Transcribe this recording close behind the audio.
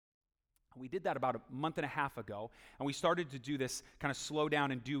We did that about a month and a half ago, and we started to do this kind of slow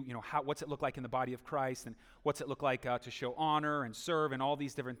down and do, what's it look like in the body of Christ, and what's it look like to show honor and serve and all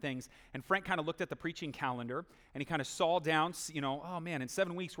these different things. And Frank kind of looked at the preaching calendar, and he kind of saw down, oh man, in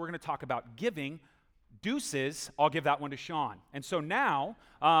 7 weeks we're going to talk about giving. Deuces, I'll give that one to Sean. And so now,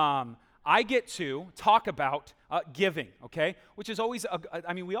 I get to talk about giving, okay? Which is always,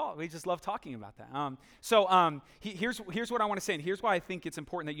 we just love talking about that. Here's what I want to say, and here's why I think it's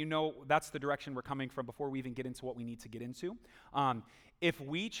important that that's the direction we're coming from before we even get into what we need to get into. If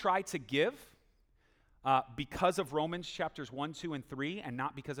we try to give because of Romans chapters 1, 2, and 3, and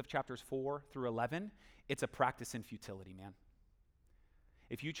not because of chapters 4 through 11, it's a practice in futility, man.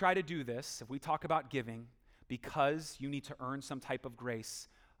 If you try to do this, if we talk about giving because you need to earn some type of grace,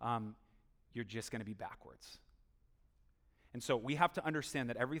 you're just going to be backwards. And so we have to understand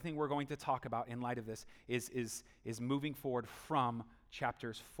that everything we're going to talk about in light of this is moving forward from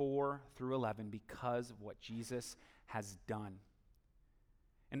chapters 4 through 11 because of what Jesus has done.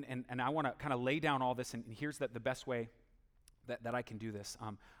 And I want to kind of lay down all this, and here's the best way that I can do this.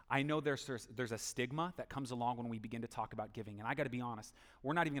 I know there's a stigma that comes along when we begin to talk about giving, and I got to be honest,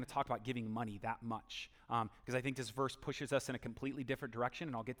 we're not even going to talk about giving money that much, because I think this verse pushes us in a completely different direction,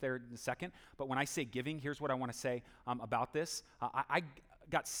 and I'll get there in a second. But when I say giving, here's what I want to say about this. I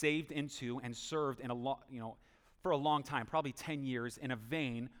got saved into and served in for a long time, probably 10 years, in a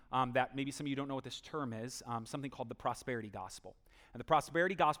vein that maybe some of you don't know what this term is, something called the prosperity gospel. And the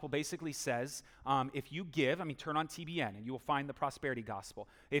prosperity gospel basically says, if you give, turn on TBN and you will find the prosperity gospel.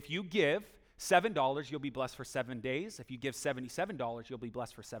 If you give $7, you'll be blessed for 7 days. If you give $77, you'll be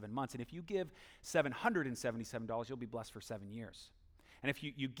blessed for 7 months. And if you give $777, you'll be blessed for 7 years. And if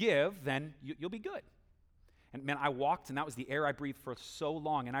you give, then you'll be good. And man, I walked, and that was the air I breathed for so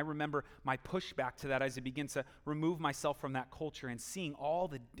long. And I remember my pushback to that as I began to remove myself from that culture and seeing all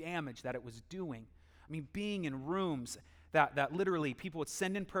the damage that it was doing. Being in rooms that literally people would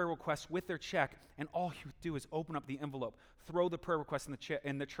send in prayer requests with their check, and all you would do is open up the envelope, throw the prayer request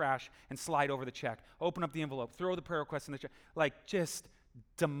in the trash, and slide over the check. Open up the envelope, throw the prayer request in the check. Like just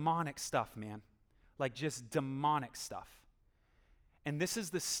demonic stuff, man. Like just demonic stuff. And this is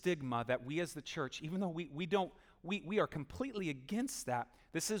the stigma that we as the church, even though we are completely against that,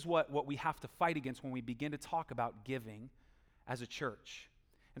 this is what we have to fight against when we begin to talk about giving as a church.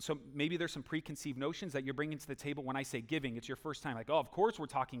 And so maybe there's some preconceived notions that you're bringing to the table when I say giving. It's your first time. Like, oh, of course we're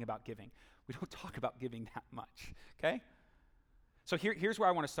talking about giving. We don't talk about giving that much, okay? So here's where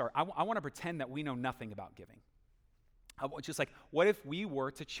I want to start. I want to pretend that we know nothing about giving. Just like, what if we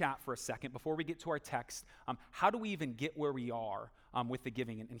were to chat for a second before we get to our text? How do we even get where we are with the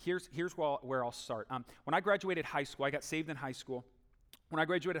giving? And here's where I'll start. When I graduated high school, I got saved in high school. When I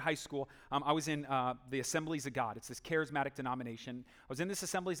graduated high school, I was in the Assemblies of God. It's this charismatic denomination. I was in this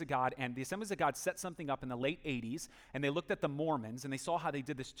Assemblies of God, and the Assemblies of God set something up in the late 80s, and they looked at the Mormons, and they saw how they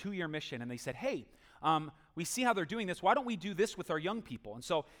did this 2-year mission, and they said, hey, we see how they're doing this. Why don't we do this with our young people? And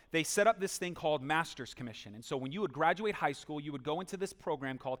so they set up this thing called Master's Commission. And so when you would graduate high school, you would go into this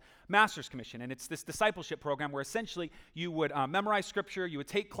program called Master's Commission. And it's this discipleship program where essentially you would memorize scripture, you would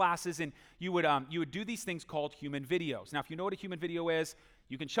take classes, and you would do these things called human videos. Now, if you know what a human video is,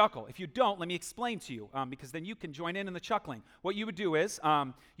 you can chuckle. If you don't, let me explain to you, because then you can join in the chuckling. What you would do is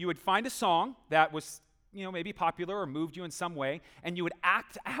you would find a song that was maybe popular or moved you in some way, and you would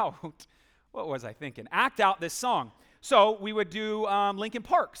act out. What was I thinking? Act out this song. So we would do Linkin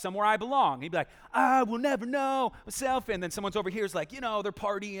Park, Somewhere I Belong. He'd be like, I will never know myself. And then someone's over here is like, they're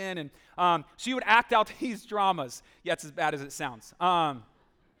partying. And so you would act out these dramas. Yeah, it's as bad as it sounds.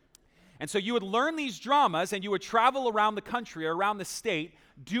 And so you would learn these dramas, and you would travel around the country or around the state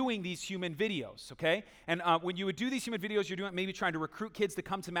doing these human videos, okay? And when you would do these human videos, you're doing maybe trying to recruit kids to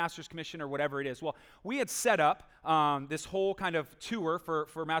come to Master's Commission or whatever it is. Well, we had set up this whole kind of tour for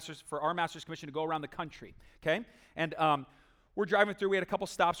our Master's Commission to go around the country, okay? And we're driving through. We had a couple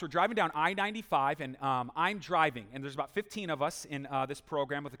stops. We're driving down I-95, and I'm driving. And there's about 15 of us in this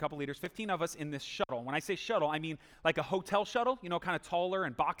program with a couple leaders, 15 of us in this shuttle. When I say shuttle, I mean like a hotel shuttle, kind of taller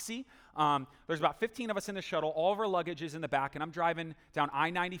and boxy. There's about 15 of us in the shuttle. All of our luggage is in the back, and I'm driving down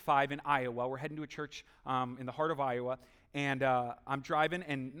I-95 in Iowa. We're heading to a church in the heart of Iowa. And I'm driving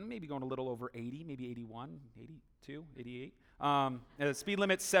and maybe going a little over 80, maybe 81, 82, 88. The speed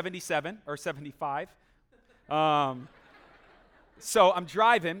limit's 77 or 75. So I'm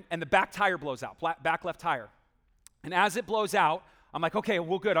driving, and the back tire blows out, back left tire. And as it blows out, I'm like, okay,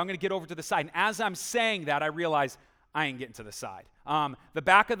 well, good. I'm going to get over to the side. And as I'm saying that, I realize I ain't getting to the side. The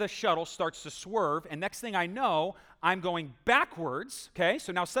back of the shuttle starts to swerve, and next thing I know, I'm going backwards, okay?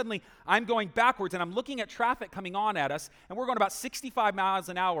 So now suddenly I'm going backwards, and I'm looking at traffic coming on at us, and we're going about 65 miles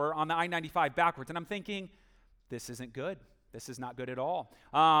an hour on the I-95 backwards, and I'm thinking, this isn't good. This is not good at all.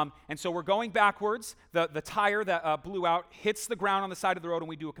 And so we're going backwards. The tire that blew out hits the ground on the side of the road, and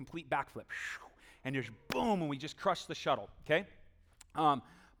we do a complete backflip. And there's boom, and we just crush the shuttle, okay?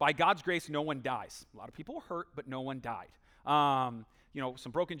 By God's grace, no one dies. A lot of people were hurt, but no one died.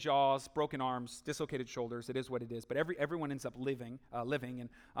 Some broken jaws, broken arms, dislocated shoulders. It is what it is. But everyone ends up living.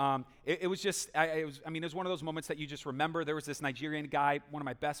 And it was just, it was one of those moments that you just remember. There was this Nigerian guy, one of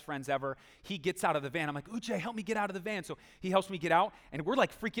my best friends ever. He gets out of the van. I'm like, Uche, help me get out of the van. So he helps me get out, and we're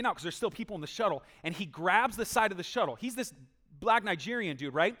like freaking out because there's still people in the shuttle. And he grabs the side of the shuttle. He's this black Nigerian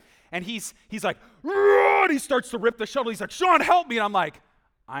dude, right? And he's like, and he starts to rip the shuttle. He's like, Sean, help me. And I'm like,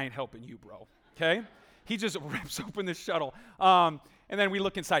 I ain't helping you, bro, okay? He just rips open the shuttle. And then we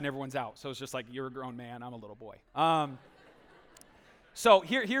look inside and everyone's out. So it's just like, you're a grown man, I'm a little boy. So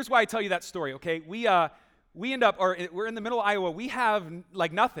here's why I tell you that story, okay? We end up, or we're in the middle of Iowa. We have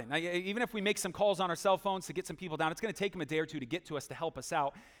like nothing. Even if we make some calls on our cell phones to get some people down, it's going to take them a day or two to get to us to help us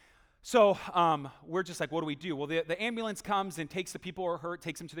out. So we're just like, what do we do? Well, the ambulance comes and takes the people who are hurt,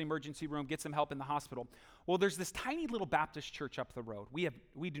 takes them to the emergency room, gets them help in the hospital. Well, there's this tiny little Baptist church up the road.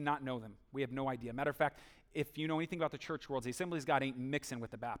 We do not know them. We have no idea. Matter of fact, if you know anything about the church world, the Assemblies of God ain't mixing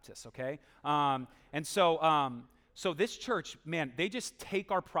with the Baptists, okay? So this church, man, they just take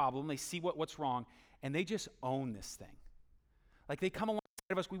our problem, they see what's wrong, and they just own this thing. Like they come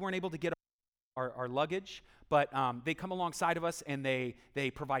alongside of us. We weren't able to get our luggage, but they come alongside of us and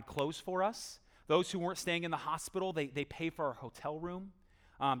they provide clothes for us. Those who weren't staying in the hospital, they pay for our hotel room.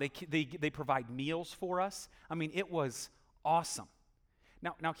 They provide meals for us. I mean, it was awesome.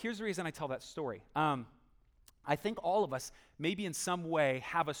 Now here's the reason I tell that story. I think all of us maybe in some way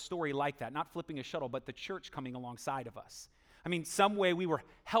have a story like that, not flipping a shuttle, but the church coming alongside of us. I mean, some way we were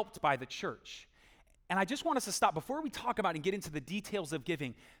helped by the church. And I just want us to stop. Before we talk about and get into the details of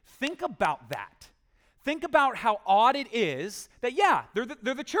giving, think about that. Think about how odd it is that, yeah, they're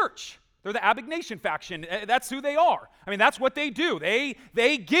the church. They're the Abignation faction. That's who they are. I mean, that's what they do.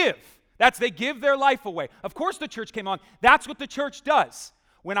 They give. They give their life away. Of course the church came on. That's what the church does.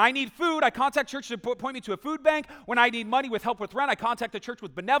 When I need food, I contact church to point me to a food bank. When I need money with help with rent, I contact the church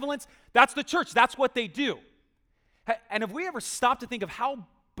with benevolence. That's the church. That's what they do. And have we ever stopped to think of how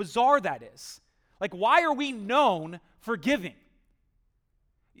bizarre that is? Like, why are we known for giving?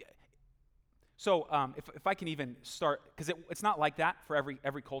 So if I can even start, because it's not like that for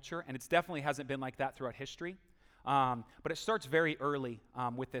every culture, and it definitely hasn't been like that throughout history. But it starts very early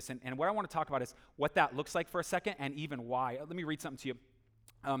with this. And what I want to talk about is what that looks like for a second and even why. Let me read something to you.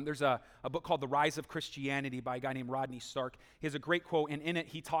 There's a book called The Rise of Christianity by a guy named Rodney Stark. He has a great quote, and in it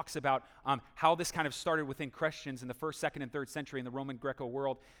he talks about how this kind of started within Christians in the 1st, 2nd, and 3rd century in the Roman Greco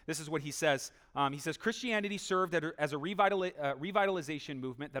world. This is what he says. He says, Christianity served as a revitalization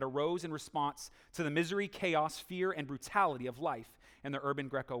movement that arose in response to the misery, chaos, fear, and brutality of life in the urban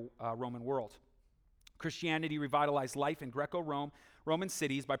Greco-Roman world. Christianity revitalized life in Roman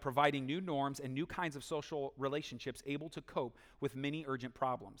cities by providing new norms and new kinds of social relationships able to cope with many urgent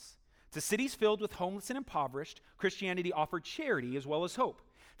problems. To cities filled with homeless and impoverished, Christianity offered charity as well as hope.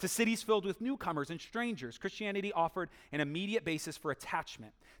 To cities filled with newcomers and strangers, Christianity offered an immediate basis for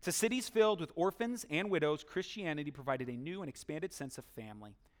attachment. To cities filled with orphans and widows, Christianity provided a new and expanded sense of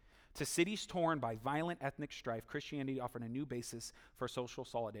family. To cities torn by violent ethnic strife, Christianity offered a new basis for social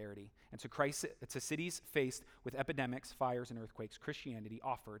solidarity. And to cities faced with epidemics, fires, and earthquakes, Christianity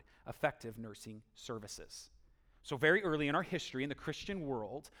offered effective nursing services. So very early in our history in the Christian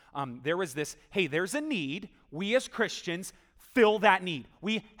world, there was this, hey, there's a need. We as Christians fill that need.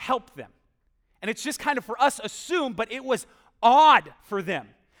 We help them. And it's just kind of for us assumed, but it was odd for them.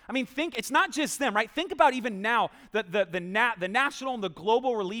 I mean, it's not just them, right? Think about even now the national and the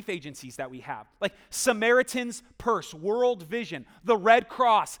global relief agencies that we have, like Samaritan's Purse, World Vision, the Red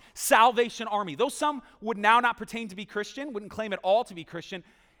Cross, Salvation Army. Those some would now not pertain to be Christian, wouldn't claim at all to be Christian.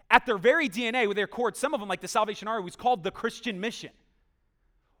 At their very DNA, with their cord, some of them, like the Salvation Army, was called the Christian Mission.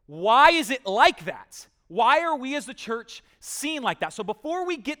 Why is it like that? Why are we as the church seen like that? So before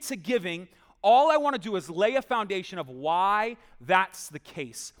we get to giving, all I want to do is lay a foundation of why that's the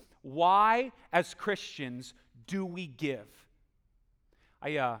case. Why, as Christians, do we give?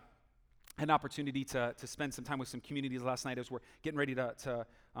 I had an opportunity to spend some time with some communities last night as we're getting ready to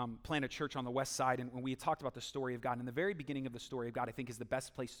plant a church on the west side. And when we had talked about the story of God, and the very beginning of the story of God, I think is the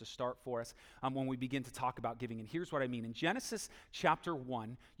best place to start for us when we begin to talk about giving. And here's what I mean. In Genesis chapter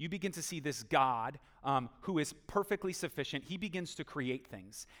 1, you begin to see this God who is perfectly sufficient. He begins to create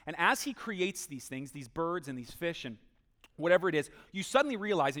things. And as he creates these things, these birds and these fish and whatever it is, you suddenly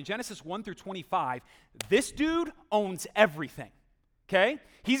realize in Genesis 1 through 25, this dude owns everything. Okay?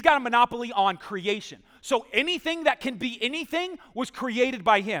 He's got a monopoly on creation. So anything that can be anything was created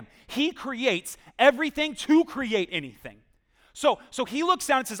by him. He creates everything to create anything. So he looks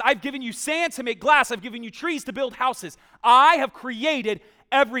down and says, I've given you sand to make glass. I've given you trees to build houses. I have created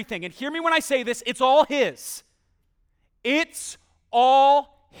everything. And hear me when I say this, it's all his. It's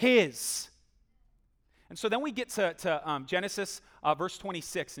all his. And so then we get to Genesis verse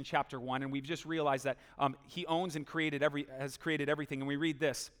 26 in chapter 1, and we've just realized that he owns and has created everything. And we read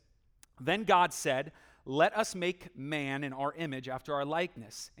this. Then God said, let us make man in our image after our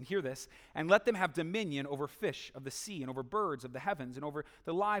likeness. And hear this. And let them have dominion over fish of the sea and over birds of the heavens and over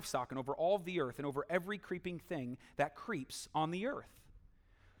the livestock and over all of the earth and over every creeping thing that creeps on the earth.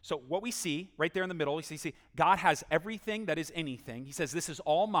 So what we see right there in the middle, you see, God has everything that is anything. He says, this is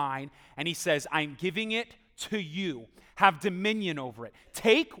all mine. And he says, I'm giving it to you. Have dominion over it.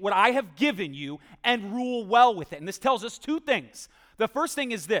 Take what I have given you and rule well with it. And this tells us two things. The first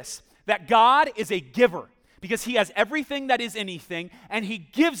thing is this, that God is a giver because he has everything that is anything and he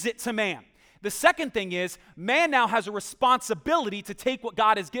gives it to man. The second thing is, man now has a responsibility to take what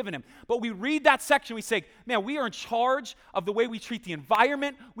God has given him. But we read that section, we say, man, we are in charge of the way we treat the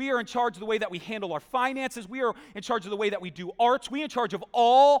environment. We are in charge of the way that we handle our finances. We are in charge of the way that we do arts. We are in charge of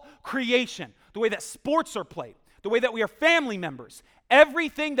all creation, the way that sports are played, the way that we are family members.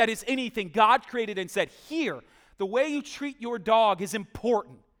 Everything that is anything, God created and said, here, the way you treat your dog is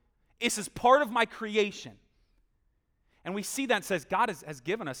important. This is part of my creation. And we see that and says God has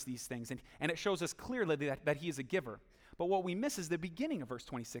given us these things, and it shows us clearly that he is a giver. But what we miss is the beginning of verse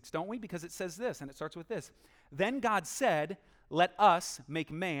 26, don't we? Because it says this, and it starts with this. Then God said, let us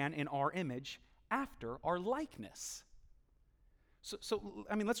make man in our image after our likeness. So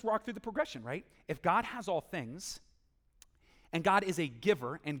I mean, let's walk through the progression, right? If God has all things, and God is a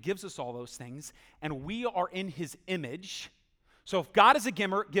giver and gives us all those things, and we are in his image, so if God is a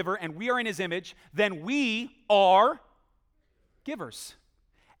giver and we are in his image, then we are givers.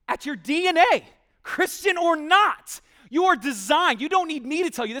 At your DNA, Christian or not, you are designed. You don't need me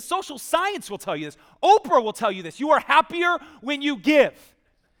to tell you this. Social science will tell you this. Oprah will tell you this. You are happier when you give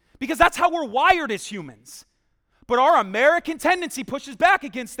because that's how we're wired as humans. But our American tendency pushes back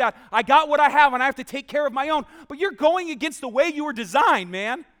against that. I got what I have and I have to take care of my own. But you're going against the way you were designed,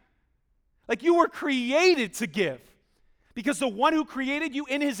 man. Like you were created to give because the one who created you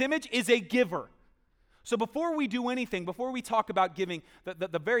in his image is a giver. So before we do anything, before we talk about giving,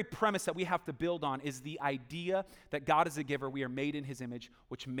 the very premise that we have to build on is the idea that God is a giver. We are made in his image,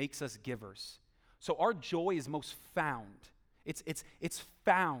 which makes us givers. So our joy is most found. It's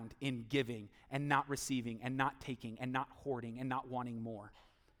found in giving and not receiving and not taking and not hoarding and not wanting more.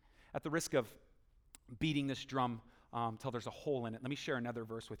 At the risk of beating this drum till there's a hole in it, let me share another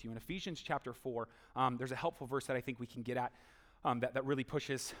verse with you. In Ephesians chapter 4, there's a helpful verse that I think we can get at that really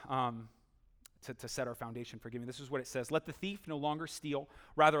pushes to set our foundation for giving. This is what it says. Let the thief no longer steal.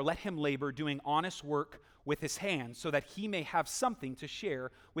 Rather, let him labor, doing honest work with his hands, so that he may have something to share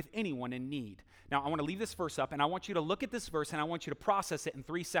with anyone in need. Now, I want to leave this verse up, and I want you to look at this verse, and I want you to process it in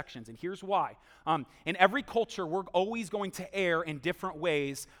 3 sections. And here's why. In every culture, we're always going to err in different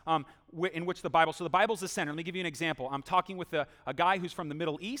ways in which the Bible. So the Bible's the center. Let me give you an example. I'm talking with a guy who's from the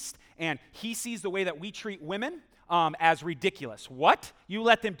Middle East, and he sees the way that we treat women as ridiculous. What? You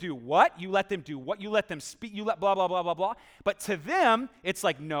let them do what? You let them do what? You let them speak, you let blah, blah, blah, blah, blah. But to them, it's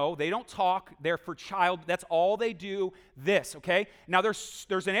like, no, they don't talk. They're for child. That's all they do, this, okay? Now,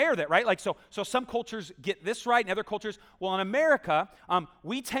 there's an error that, right? Like, so some cultures get this right and other cultures, well, in America,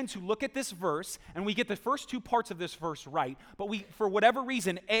 we tend to look at this verse and we get the first 2 parts of this verse right, but we, for whatever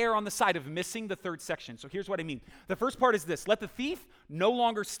reason, err on the side of missing the 3rd section. So here's what I mean. The first part is this. Let the thief no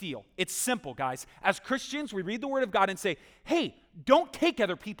longer steal. It's simple, guys. As Christians, we read the Word of God and say, hey, don't take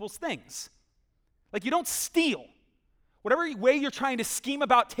other people's things. Like, you don't steal. Whatever way you're trying to scheme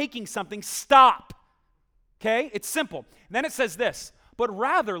about taking something, stop. Okay? It's simple. And then it says this, but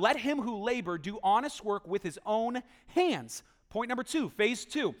rather let him who labor do honest work with his own hands. Point number 2, phase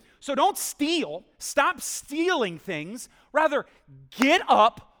 2. So don't steal. Stop stealing things. Rather, get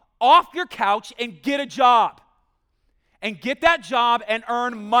up off your couch and get a job. And get that job and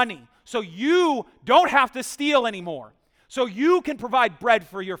earn money so you don't have to steal anymore. So you can provide bread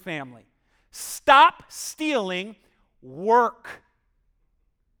for your family. Stop stealing, work.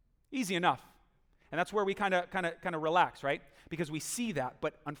 Easy enough. And that's where we kind of relax, right? Because we see that.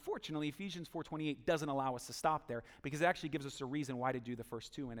 But unfortunately, Ephesians 4:28 doesn't allow us to stop there, because it actually gives us a reason why to do the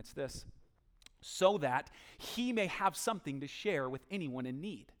first two, and it's this: so that he may have something to share with anyone in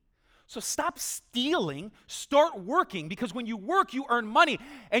need. So stop stealing, start working, because when you work, you earn money,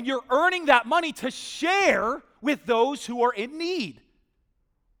 and you're earning that money to share with those who are in need.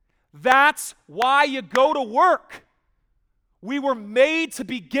 That's why you go to work. We were made to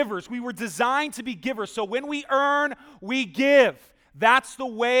be givers. We were designed to be givers. So when we earn, we give. That's the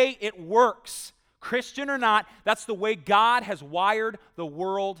way it works. Christian or not, that's the way God has wired the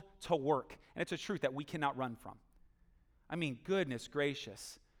world to work. And it's a truth that we cannot run from. I mean, goodness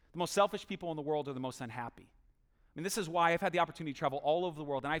gracious. The most selfish people in the world are the most unhappy. I mean, this is why I've had the opportunity to travel all over the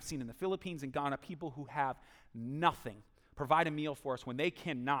world, and I've seen in the Philippines and Ghana people who have nothing provide a meal for us when they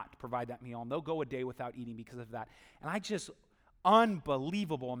cannot provide that meal, and they'll go a day without eating because of that. And I just,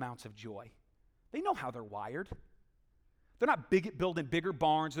 unbelievable amounts of joy. They know how they're wired. They're not building bigger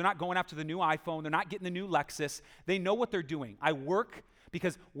barns. They're not going after the new iPhone. They're not getting the new Lexus. They know what they're doing. I work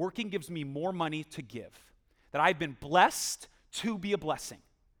because working gives me more money to give. That I've been blessed to be a blessing.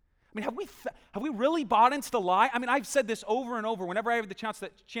 I mean, have we really bought into the lie? I mean, I've said this over and over whenever I have the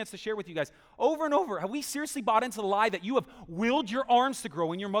chance to share with you guys. Over and over, have we seriously bought into the lie that you have willed your arms to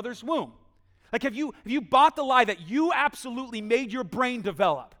grow in your mother's womb? Like, have you bought the lie that you absolutely made your brain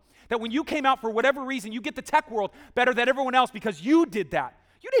develop? That when you came out for whatever reason, you get the tech world better than everyone else because you did that.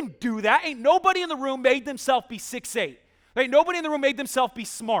 You didn't do that. Ain't nobody in the room made themselves be 6'8". Ain't nobody in the room made themselves be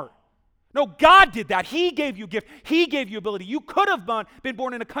smart. No, God did that. He gave you a gift. He gave you ability. You could have been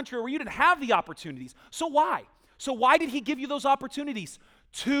born in a country where you didn't have the opportunities. So why? So why did he give you those opportunities?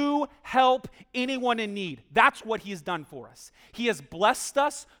 To help anyone in need. That's what he has done for us. He has blessed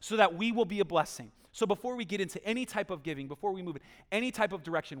us so that we will be a blessing. So before we get into any type of giving, before we move in any type of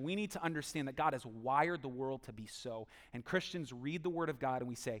direction, we need to understand that God has wired the world to be so. And Christians read the Word of God and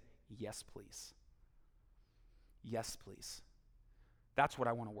we say, yes, please. Yes, please. That's what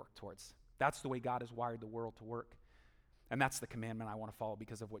I want to work towards. That's the way God has wired the world to work. And that's the commandment I want to follow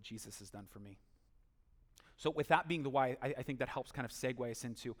because of what Jesus has done for me. So with that being the why, I think that helps kind of segue us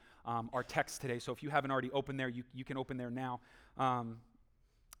into our text today. So if you haven't already opened there, you can open there now.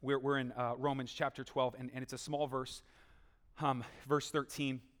 We're in Romans chapter 12, and it's a small verse, verse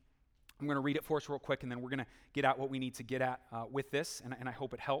 13. I'm going to read it for us real quick, and then we're going to get at what we need to get at with this, and I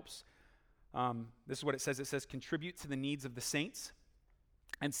hope it helps. This is what it says. It says, contribute to the needs of the saints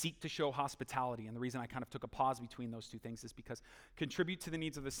and seek to show hospitality. And the reason I kind of took a pause between those two things is because contribute to the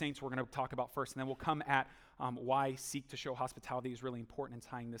needs of the saints we're going to talk about first, and then we'll come at why seek to show hospitality is really important in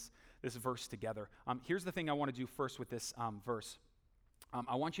tying this verse together. Here's the thing I want to do first with this verse.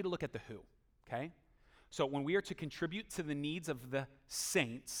 I want you to look at the who, okay? So when we are to contribute to the needs of the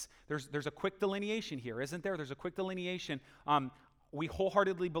saints, there's a quick delineation here, isn't there? There's a quick delineation. We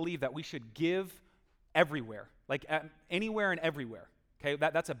wholeheartedly believe that we should give everywhere, like anywhere and everywhere. Okay,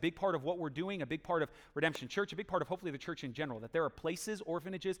 that's a big part of what we're doing, a big part of Redemption Church, a big part of hopefully the church in general, that there are places,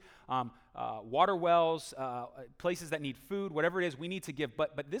 orphanages, water wells, places that need food, whatever it is, we need to give.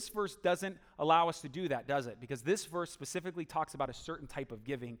 But this verse doesn't allow us to do that, does it? Because this verse specifically talks about a certain type of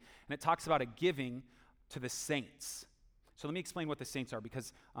giving, and it talks about a giving to the saints. So let me explain what the saints are,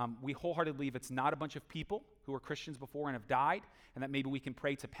 because we wholeheartedly believe it's not a bunch of people who were Christians before and have died, and that maybe we can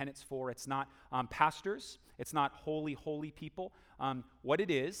pray to penance for. It's not pastors. It's not holy people. What it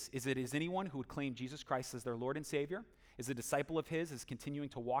is it is anyone who would claim Jesus Christ as their Lord and Savior, is a disciple of his, is continuing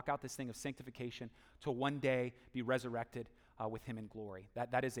to walk out this thing of sanctification to one day be resurrected with him in glory.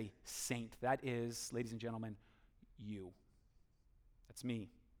 That is a saint. That is, ladies and gentlemen, you. That's me.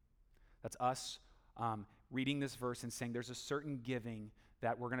 That's us reading this verse and saying there's a certain giving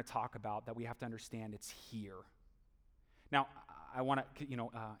that we're going to talk about that we have to understand it's here. Now, I want to,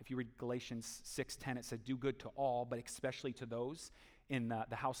 if you read Galatians 6:10, it said, do good to all, but especially to those in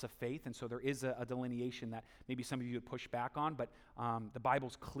the house of faith. And so there is a delineation that maybe some of you would push back on, but the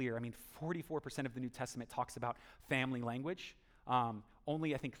Bible's clear. I mean, 44% of the New Testament talks about family language.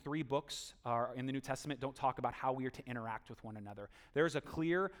 Only, I think, 3 books are in the New Testament don't talk about how we are to interact with one another. There's a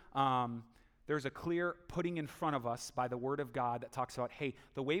clear putting in front of us by the Word of God that talks about, hey,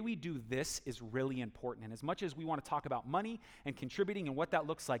 the way we do this is really important. And as much as we want to talk about money and contributing and what that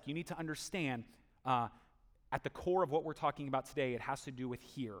looks like, you need to understand at the core of what we're talking about today, it has to do with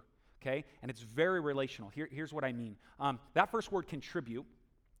here, okay? And it's very relational. Here's what I mean. That first word, contribute,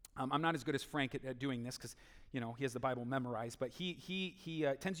 I'm not as good as Frank at doing this because, he has the Bible memorized, but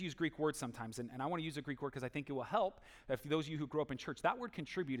he tends to use Greek words sometimes, and I want to use a Greek word because I think it will help if those of you who grew up in church. That word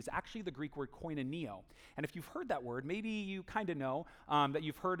contribute is actually the Greek word koinoneo, and if you've heard that word, maybe you kind of know that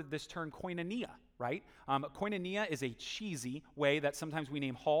you've heard this term koinonia, right? Koinonia is a cheesy way that sometimes we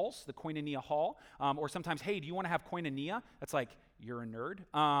name halls, the koinonia hall, or sometimes, hey, do you want to have koinonia? That's like, you're a nerd.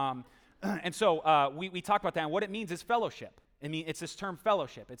 And so we talk about that, and what it means is fellowship. I mean, it's this term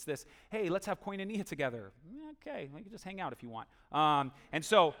fellowship. It's this, hey, let's have koinonia together. Okay, we can just hang out if you want. And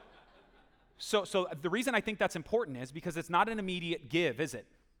so the reason I think that's important is because it's not an immediate give, is it?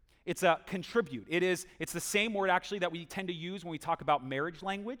 It's a contribute. It's the same word actually that we tend to use when we talk about marriage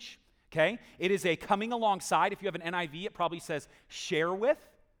language, okay? It is a coming alongside. If you have an NIV, it probably says share with.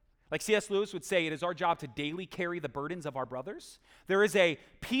 Like C.S. Lewis would say, it is our job to daily carry the burdens of our brothers. There is a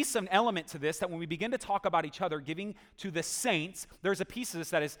piece, an element to this that when we begin to talk about each other, giving to the saints, there's a piece of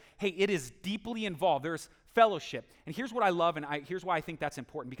this that is, hey, it is deeply involved. There's fellowship. And here's what I love, and here's why I think that's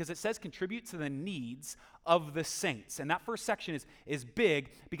important, because it says contribute to the needs of the saints. And that first section is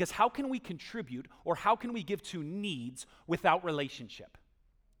big, because how can we contribute or how can we give to needs without relationship?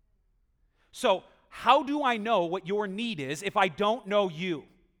 So how do I know what your need is if I don't know you?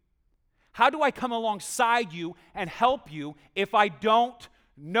 How do I come alongside you and help you if I don't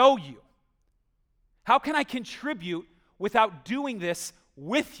know you? How can I contribute without doing this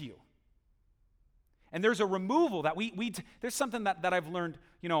with you? And there's a removal that there's something that I've learned,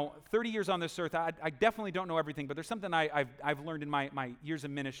 30 years on this earth. I definitely don't know everything, but there's something I've learned in my years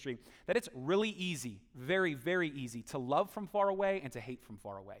of ministry, that it's really easy, very, very easy to love from far away and to hate from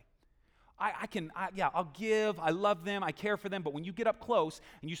far away. I'll give, I love them, I care for them, but when you get up close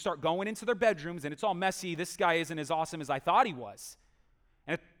and you start going into their bedrooms and it's all messy, this guy isn't as awesome as I thought he was.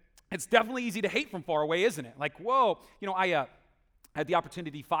 And it's definitely easy to hate from far away, isn't it? Like, whoa, I had the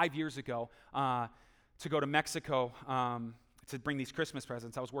opportunity 5 years ago to go to Mexico to bring these Christmas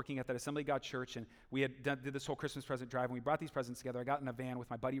presents. I was working at that Assembly of God church, and we had did this whole Christmas present drive, and we brought these presents together. I got in a van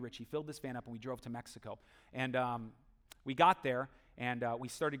with my buddy Richie, filled this van up, and we drove to Mexico. And we got there, and we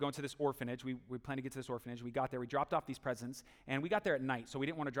started going to this orphanage. We planned to get to this orphanage. We got there. We dropped off these presents, and we got there at night, so we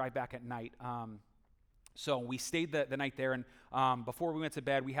didn't want to drive back at night. So we stayed the night there, and before we went to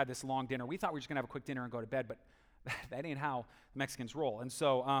bed, we had this long dinner. We thought we were just going to have a quick dinner and go to bed, but that ain't how Mexicans roll. And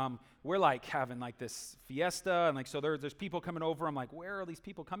so we're like having like this fiesta, and like so there's people coming over. I'm like, where are these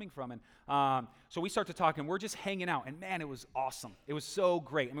people coming from? And so we start to talk, and we're just hanging out. And man, it was awesome. It was so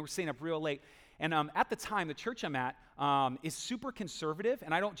great. I mean, we're staying up real late. And at the time, the church I'm at is super conservative,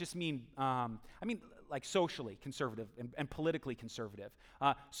 and I don't just mean, I mean like socially conservative and politically conservative.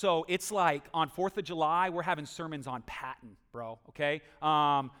 So it's like on 4th of July, we're having sermons on Patton, bro, okay?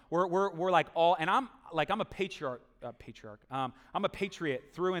 We're like all, and I'm a patriarch. I'm a patriot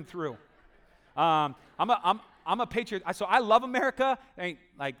through and through. I'm a patriot. So I love America.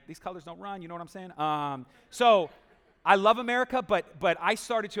 Like these colors don't run, you know what I'm saying? So I love America, but I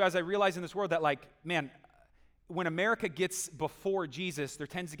started to, as I realized in this world that like, man, when America gets before Jesus, there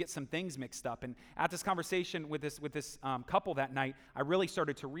tends to get some things mixed up. And at this conversation with this couple that night, I really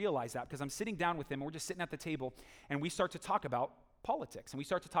started to realize that, because I'm sitting down with them, and we're just sitting at the table, and we start to talk about politics, and we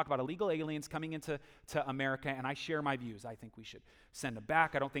start to talk about illegal aliens coming into America, and I share my views. I think we should send them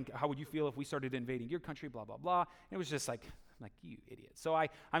back. I don't think, how would you feel if we started invading your country, blah, blah, blah. And it was just like, you idiot. So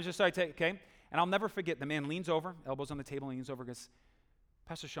I'm just like, okay, and I'll never forget, the man leans over, elbows on the table, and leans over and goes,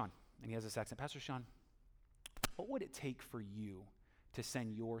 Pastor Sean, and he has this accent, Pastor Sean, what would it take for you to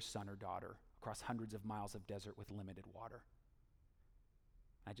send your son or daughter across hundreds of miles of desert with limited water?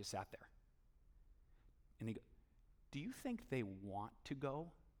 I just sat there. And he goes, do you think they want to go?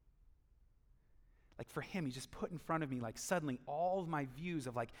 Like for him, he just put in front of me, like suddenly all of my views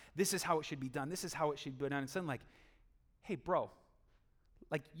of like, this is how it should be done, this is how it should be done. And suddenly like, hey bro,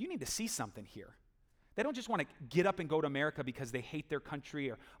 like you need to see something here. They don't just want to get up and go to America because they hate their country,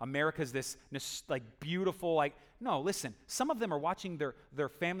 or America's this like beautiful, like, no, listen, some of them are watching their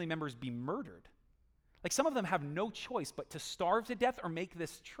family members be murdered. Like some of them have no choice but to starve to death or make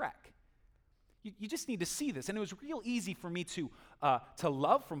this trek. You just need to see this. And it was real easy for me to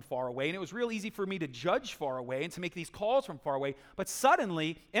love from far away, and it was real easy for me to judge far away and to make these calls from far away, but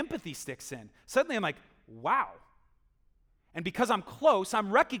suddenly empathy sticks in. Suddenly I'm like, wow. And because I'm close,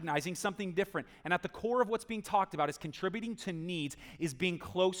 I'm recognizing something different. And at the core of what's being talked about is contributing to needs, is being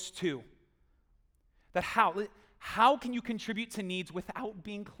close to. That how can you contribute to needs without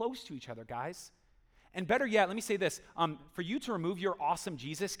being close to each other, guys? And better yet, let me say this. For you to remove your awesome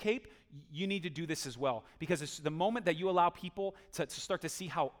Jesus cape, you need to do this as well. Because it's the moment that you allow people to start to see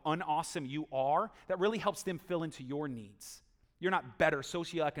how unawesome you are, that really helps them fill into your needs. You're not better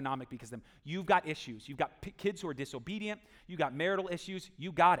socioeconomic because of them. You've got issues. You've got kids who are disobedient. You've got marital issues.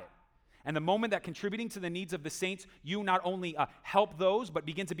 You got it. And the moment that contributing to the needs of the saints, you not only help those, but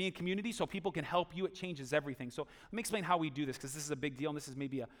begin to be in community so people can help you, it changes everything. So let me explain how we do this, because this is a big deal, and this is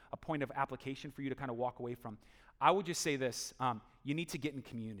maybe a point of application for you to kind of walk away from. I would just say this, you need to get in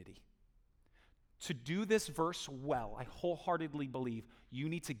community. To do this verse well, I wholeheartedly believe you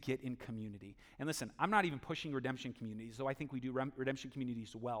need to get in community. And listen, I'm not even pushing redemption communities, though I think we do redemption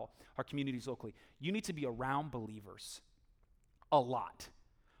communities well, our communities locally. You need to be around believers a lot.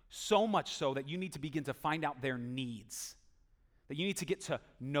 So much so that you need to begin to find out their needs, that you need to get to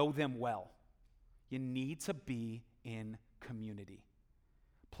know them well. You need to be in community.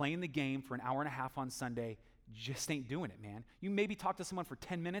 Playing the game for an hour and a half on Sunday just ain't doing it, man. You maybe talk to someone for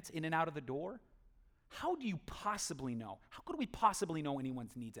 10 minutes in and out of the door. How do you possibly know? How could we possibly know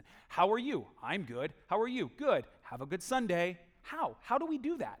anyone's needs? How are you? I'm good. How are you? Good. Have a good Sunday. How? How do we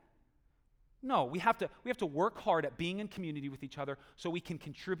do that? No, we have to work hard at being in community with each other so we can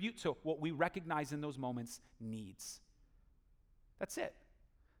contribute to what we recognize in those moments needs. That's it.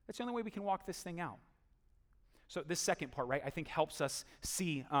 That's the only way we can walk this thing out. So this second part, right, I think helps us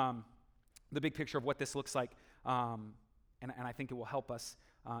see the big picture of what this looks like, and I think it will help us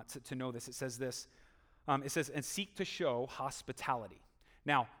to know this. It says this. It says, and seek to show hospitality.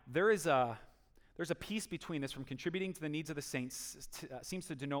 Now, there's a piece between this from contributing to the needs of the saints, seems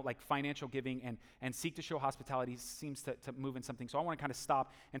to denote like financial giving, and seek to show hospitality seems to move in something. So I want to kind of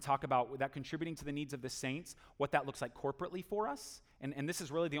stop and talk about that contributing to the needs of the saints, what that looks like corporately for us. And this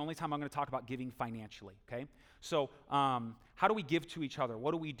is really the only time I'm going to talk about giving financially, okay? So how do we give to each other?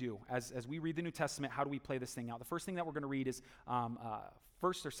 What do we do? As we read the New Testament, how do we play this thing out? The first thing that we're going to read is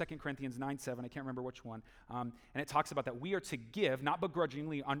 1st or 2 Corinthians 9:7, I can't remember which one, and it talks about that we are to give, not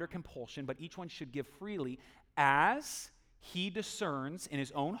begrudgingly, under compulsion, but each one should give freely as he discerns in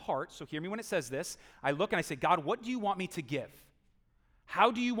his own heart. So hear me when it says this. I look and I say, God, what do you want me to give?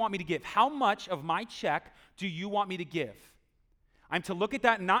 How do you want me to give? How much of my check do you want me to give? I'm to look at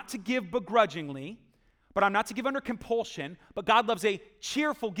that not to give begrudgingly, but I'm not to give under compulsion, but God loves a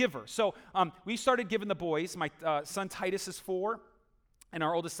cheerful giver. So we started giving the boys. My son Titus is 4. And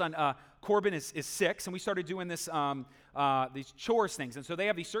our oldest son, Corbin, is 6, and we started doing this these chores things. And so they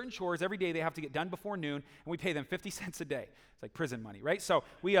have these certain chores every day they have to get done before noon, and we pay them 50 cents a day. It's like prison money, right? So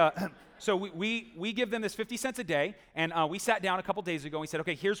we give them this 50 cents a day, and we sat down a couple days ago and we said,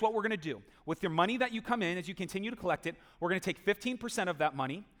 okay, here's what we're going to do. With your money that you come in, as you continue to collect it, we're going to take 15% of that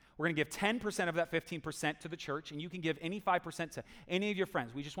money. We're going to give 10% of that 15% to the church, and you can give any 5% to any of your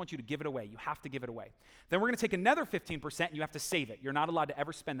friends. We just want you to give it away. You have to give it away. Then we're going to take another 15%, and you have to save it. You're not allowed to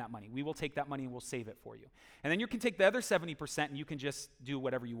ever spend that money. We will take that money, and we'll save it for you. And then you can take the other 70%, and you can just do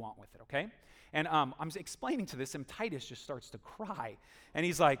whatever you want with it, okay? And I'm explaining to this, and Titus just starts to cry. And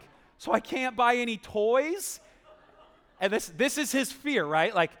he's like, so I can't buy any toys? And this is his fear,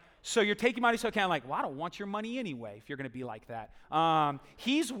 right? Like, so you're taking money, so I can't, like, well, I don't want your money anyway, if you're going to be like that.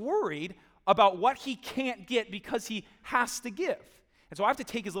 He's worried about what he can't get because he has to give. And so I have to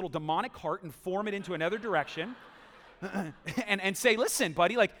take his little demonic heart and form it into another direction and say, listen,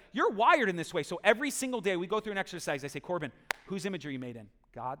 buddy, like, you're wired in this way. So every single day we go through an exercise. I say, Corbin, whose image are you made in?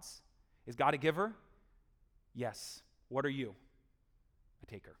 God's? Is God a giver? Yes. What are you? A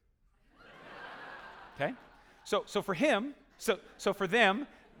taker. Okay? So for him, so for them,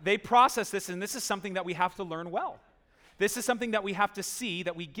 they process this, and this is something that we have to learn well. This is something that we have to see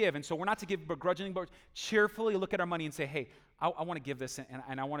that we give. And so we're not to give begrudgingly, but cheerfully look at our money and say, hey, I want to give this,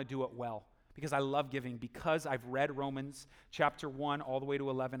 and I want to do it well. Because I love giving. Because I've read Romans chapter 1 all the way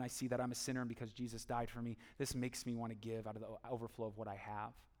to 11, I see that I'm a sinner, and because Jesus died for me, this makes me want to give out of the overflow of what I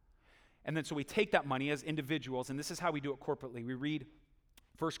have. And then so we take that money as individuals, and this is how we do it corporately. We read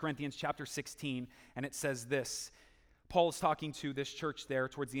 1 Corinthians chapter 16, and it says this. Paul is talking to this church there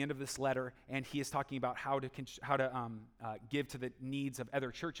towards the end of this letter, and he is talking about how to give to the needs of other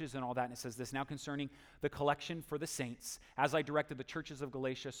churches and all that. And it says this, now concerning the collection for the saints, as I directed the churches of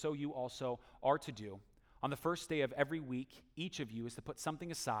Galatia, so you also are to do. On the first day of every week, each of you is to put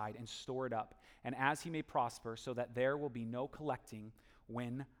something aside and store it up, and as he may prosper, so that there will be no collecting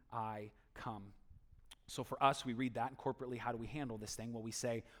when I come. So for us, we read that, and corporately, how do we handle this thing? Well, we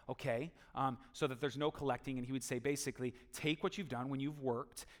say, okay, so that there's no collecting, and he would say, basically, take what you've done when you've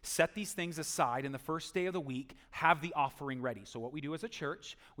worked, set these things aside, and the first day of the week, have the offering ready. So what we do as a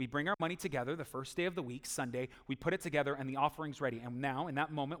church, we bring our money together the first day of the week, Sunday, we put it together, and the offering's ready. And now, in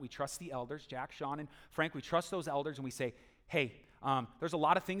that moment, we trust the elders, Jack, Sean, and Frank, we trust those elders, and we say, hey, There's a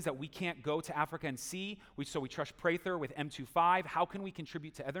lot of things that we can't go to Africa and see. So we trust Prather with M25. How can we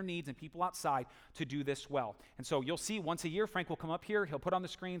contribute to other needs and people outside to do this well? And so you'll see once a year, Frank will come up here. He'll put on the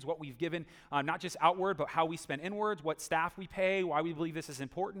screens what we've given, not just outward, but how we spend inwards, what staff we pay, why we believe this is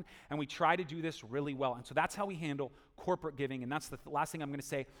important. And we try to do this really well. And so that's how we handle corporate giving. And that's the last thing I'm going to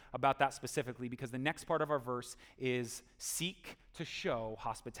say about that specifically, because the next part of our verse is seek to show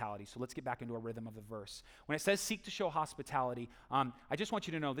hospitality. So let's get back into a rhythm of the verse. When it says seek to show hospitality, I just want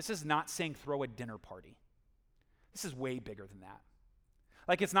you to know this is not saying throw a dinner party. This is way bigger than that.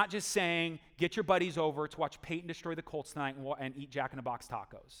 Like, it's not just saying get your buddies over to watch Peyton destroy the Colts tonight and eat Jack in the Box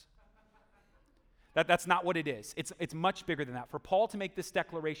tacos. That's not what it is. It's much bigger than that. For Paul to make this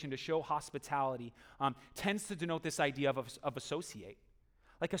declaration to show hospitality tends to denote this idea of associate.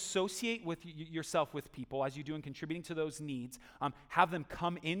 Like, associate with yourself with people as you do in contributing to those needs. Have them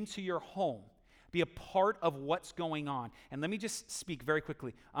come into your home. Be a part of what's going on. And let me just speak very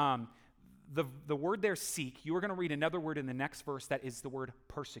quickly. The word there, seek, you are going to read another word in the next verse that is the word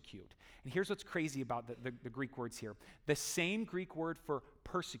persecute. And here's what's crazy about the Greek words here. The same Greek word for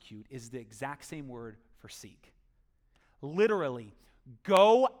persecute is the exact same word for seek. Literally,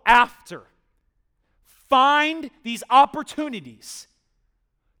 go after. Find these opportunities.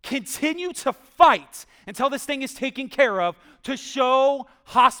 Continue to fight until this thing is taken care of to show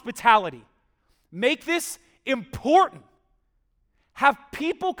hospitality. Make this important. Have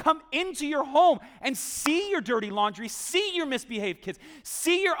people come into your home and see your dirty laundry, see your misbehaved kids,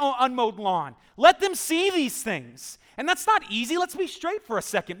 see your unmowed lawn. Let them see these things. And that's not easy. Let's be straight for a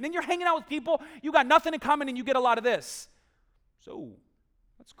second. And then you're hanging out with people, you got nothing in common, and you get a lot of this. So,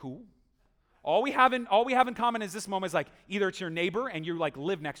 that's cool. All we have in common is this moment is like either it's your neighbor and you like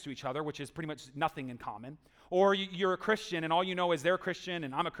live next to each other, which is pretty much nothing in common, or you're a Christian and all you know is they're Christian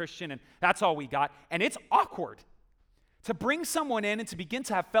and I'm a Christian and that's all we got. And it's awkward. To bring someone in and to begin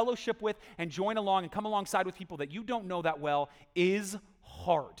to have fellowship with and join along and come alongside with people that you don't know that well is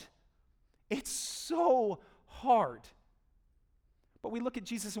hard. It's so hard. But we look at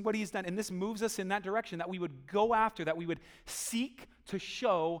Jesus and what he's done, and this moves us in that direction, that we would go after, that we would seek to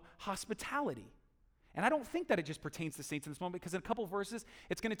show hospitality. And I don't think that it just pertains to saints in this moment, because in a couple of verses,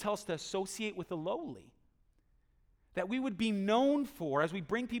 it's going to tell us to associate with the lowly. That we would be known for, as we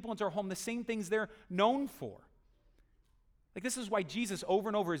bring people into our home, the same things they're known for. Like, this is why Jesus over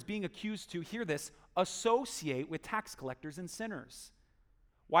and over is being accused to, hear this, associate with tax collectors and sinners.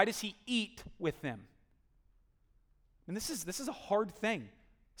 Why does he eat with them? And this is a hard thing.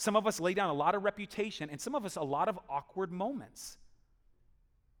 Some of us lay down a lot of reputation, and some of us a lot of awkward moments.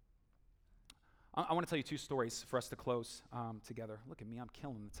 I want to tell you two stories for us to close together. Look at me, I'm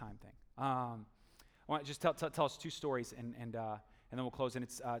killing the time thing. I want to just tell us two stories, and then we'll close. And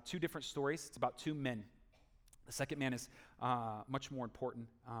it's two different stories. It's about two men. The second man is much more important,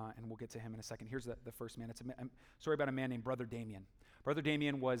 and we'll get to him in a second. Here's the first man. It's a story about a man named Brother Damien. Brother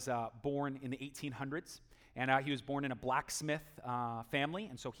Damien was born in the 1800s, and he was born in a blacksmith family,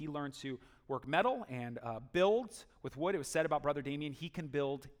 and so he learned to work metal and build with wood. It was said about Brother Damien, he can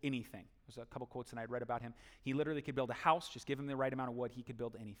build anything. There's a couple quotes that I read about him. He literally could build a house, just give him the right amount of wood, he could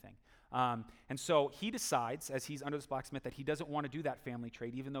build anything. And so he decides, as he's under this blacksmith, that he doesn't want to do that family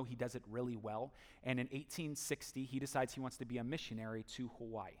trade, even though he does it really well. And in 1860, he decides he wants to be a missionary to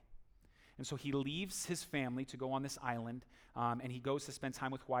Hawaii. And so he leaves his family to go on this island, and he goes to spend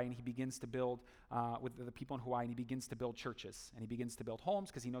time with Hawaii, and he begins to build, with the people in Hawaii, and he begins to build churches, and he begins to build homes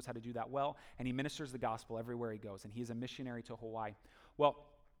because he knows how to do that well, and he ministers the gospel everywhere he goes, and he is a missionary to Hawaii. Well,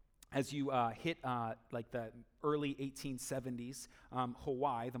 as you hit like the early 1870s,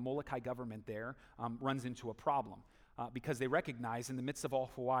 Hawaii, the Molokai government there, runs into a problem. Because they recognize in the midst of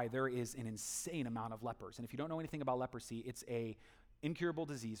all Hawaii, there is an insane amount of lepers. And if you don't know anything about leprosy, it's a incurable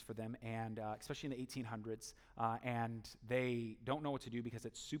disease for them, and especially in the 1800s, and they don't know what to do because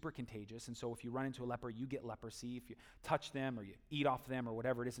it's super contagious. And so if you run into a leper, you get leprosy if you touch them or you eat off them or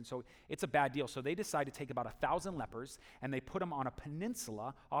whatever it is. And so it's a bad deal. So they decide to take about 1,000 lepers, and they put them on a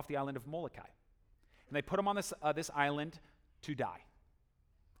peninsula off the island of Molokai. And they put them on this island to die.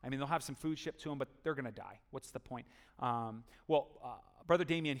 I mean, they'll have some food shipped to them, but they're going to die. What's the point? Brother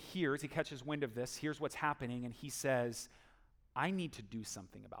Damien hears, he catches wind of this, hears what's happening, and he says, I need to do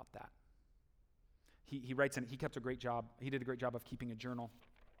something about that. He writes, and he kept a great job. He did a great job of keeping a journal.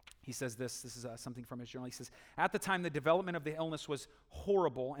 He says this is something from his journal. He says, at the time, the development of the illness was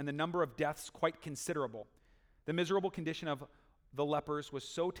horrible and the number of deaths quite considerable. The miserable condition of the lepers was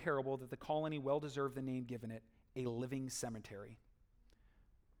so terrible that the colony well deserved the name given it, a living cemetery.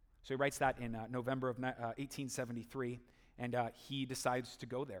 So he writes that in November of 1873, and he decides to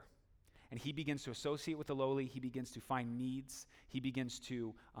go there. and he begins to associate with the lowly. He begins to find needs. He begins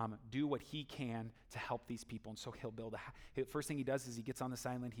to do what he can to help these people. And so he'll build first thing he does is he gets on this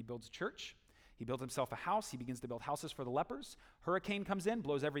island, he builds a church. He builds himself a house. He begins to build houses for the lepers. Hurricane comes in,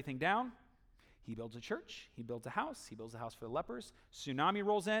 blows everything down. He builds a church. He builds a house. He builds a house for the lepers. Tsunami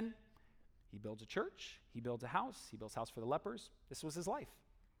rolls in. He builds a church. He builds a house. He builds a house for the lepers. This was his life.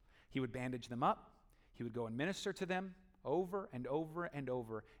 He would bandage them up. He would go and minister to them over and over and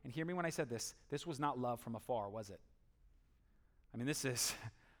over. And hear me when I said this. This was not love from afar, was it? I mean, this is,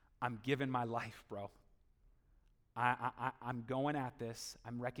 I'm giving my life, bro. I'm going at this.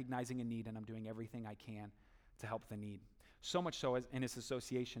 I'm recognizing a need, and I'm doing everything I can to help the need. So much so, as in his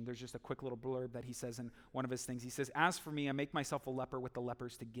association, there's just a quick little blurb that he says in one of his things. He says, "As for me, I make myself a leper with the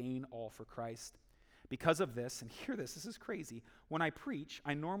lepers to gain all for Christ. Because of this," and hear this is crazy, "when I preach,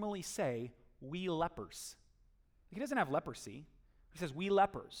 I normally say, 'we lepers.'" He doesn't have leprosy. He says, "we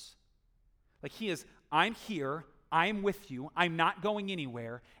lepers." Like he is, I'm here, I'm with you, I'm not going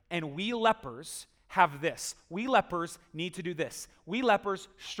anywhere, and we lepers have this. We lepers need to do this. We lepers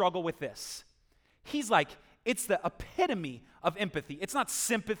struggle with this. He's like, it's the epitome of empathy. It's not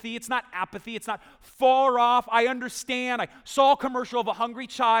sympathy. It's not apathy. It's not far off. I understand. I saw a commercial of a hungry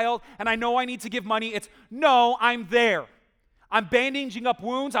child, and I know I need to give money. It's, no, I'm there. I'm bandaging up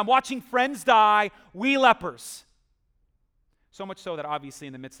wounds. I'm watching friends die. We lepers. So much so that obviously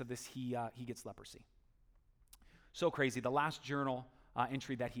in the midst of this, he gets leprosy. So crazy. The last journal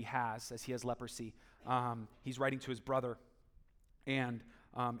entry that he has, as he has leprosy, he's writing to his brother. And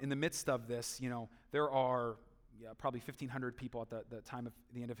in the midst of this, there are probably 1,500 people at the time of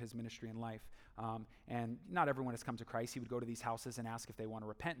the end of his ministry and life. And not everyone has come to Christ. He would go to these houses and ask if they want to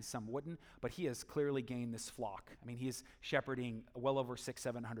repent, and some wouldn't. But he has clearly gained this flock. I mean, he is shepherding well over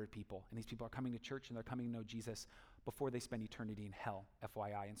 600-700 people. And these people are coming to church, and they're coming to know Jesus before they spend eternity in hell,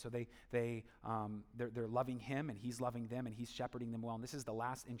 FYI. And so they're loving him, and he's loving them, and he's shepherding them well. And this is the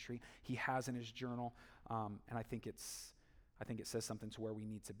last entry he has in his journal. And I think it says something to where we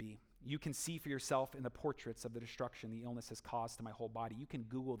need to be. You can see for yourself in the portraits of the destruction the illness has caused to my whole body. You can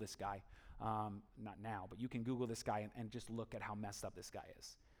Google this guy. Not now, but you can Google this guy and just look at how messed up this guy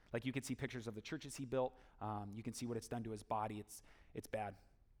is. Like you can see pictures of the churches he built. You can see what it's done to his body. It's bad.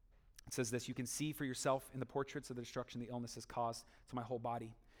 It says this, you can see for yourself in the portraits of the destruction the illness has caused to my whole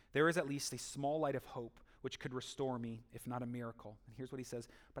body. There is at least a small light of hope which could restore me, if not a miracle. And here's what he says,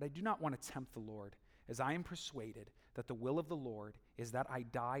 but I do not want to tempt the Lord, as I am persuaded that the will of the Lord is that I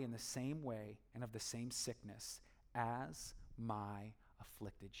die in the same way and of the same sickness as my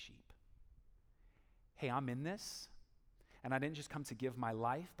afflicted sheep. Hey, I'm in this, and I didn't just come to give my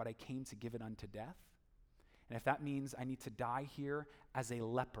life, but I came to give it unto death. And if that means I need to die here as a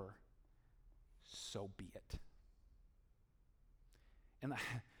leper, so be it. And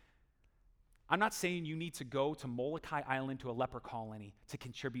I'm not saying you need to go to Molokai Island to a leper colony to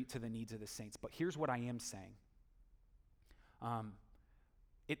contribute to the needs of the saints, but here's what I am saying.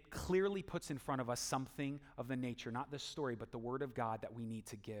 It clearly puts in front of us something of the nature, not the story, but the word of God that we need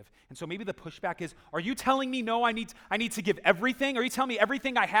to give. And so maybe the pushback is, are you telling me, no, I need to give everything? Are you telling me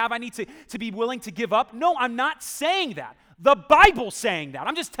everything I have I need to be willing to give up? No, I'm not saying that. The Bible's saying that.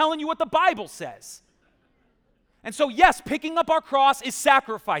 I'm just telling you what the Bible says. And so, yes, picking up our cross is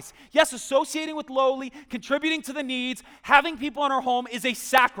sacrifice. Yes, associating with lowly, contributing to the needs, having people in our home is a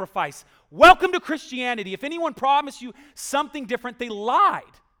sacrifice. Welcome to Christianity. If anyone promised you something different, they lied.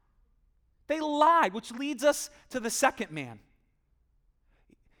 They lied, which leads us to the second man.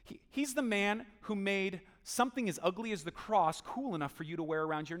 He's the man who made something as ugly as the cross cool enough for you to wear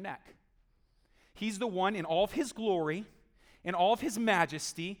around your neck. He's the one in all of his glory, in all of his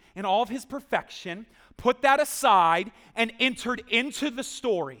majesty, in all of his perfection, put that aside and entered into the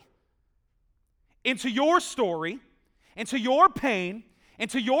story, into your story, into your pain,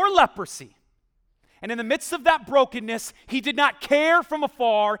 into your leprosy. And in the midst of that brokenness, he did not care from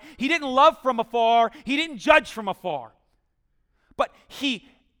afar. He didn't love from afar. He didn't judge from afar. But he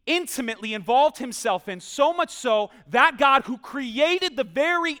intimately involved himself in, so much so that God who created the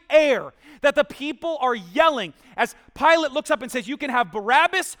very air that the people are yelling as Pilate looks up and says, you can have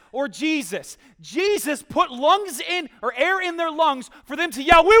Barabbas or Jesus. Jesus put lungs in, or air in their lungs for them to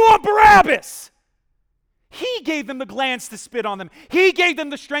yell, we want Barabbas. He gave them the glands to spit on them. He gave them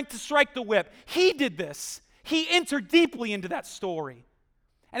the strength to strike the whip. He did this. He entered deeply into that story.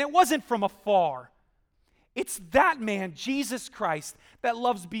 And it wasn't from afar. It's that man, Jesus Christ, that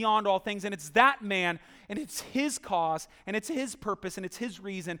loves beyond all things. And it's that man, and it's his cause, and it's his purpose, and it's his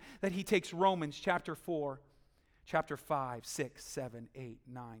reason that he takes Romans chapter 4, chapter 5, 6, 7, 8,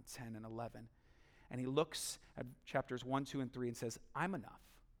 9, 10, and 11. And he looks at chapters 1, 2, and 3 and says, I'm enough.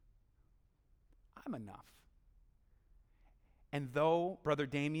 I'm enough. And though Brother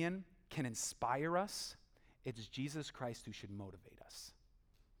Damien can inspire us, it's Jesus Christ who should motivate us.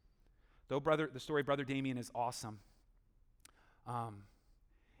 Though the story of Brother Damien is awesome,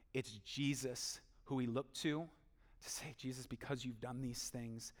 it's Jesus who we look to say, Jesus, because you've done these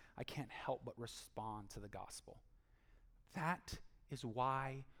things, I can't help but respond to the gospel. That is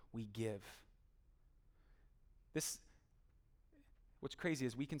why we give. What's crazy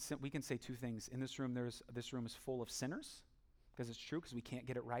is we can say two things. In this room, this room is full of sinners, because it's true, because we can't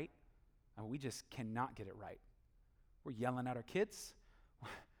get it right. I mean, we just cannot get it right. We're yelling at our kids.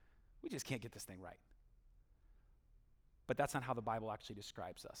 We just can't get this thing right. But that's not how the Bible actually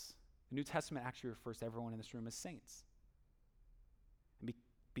describes us. The New Testament actually refers to everyone in this room as saints. And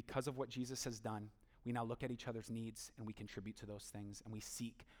because of what Jesus has done, we now look at each other's needs and we contribute to those things, and we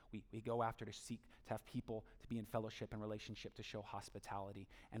go after to seek to have people to be in fellowship and relationship, to show hospitality,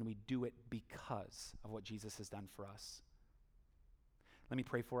 and we do it because of what Jesus has done for us. Let me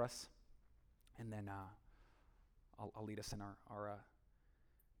pray for us, and then I'll lead us in our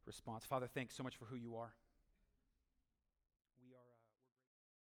response. Father, thanks so much for who you are.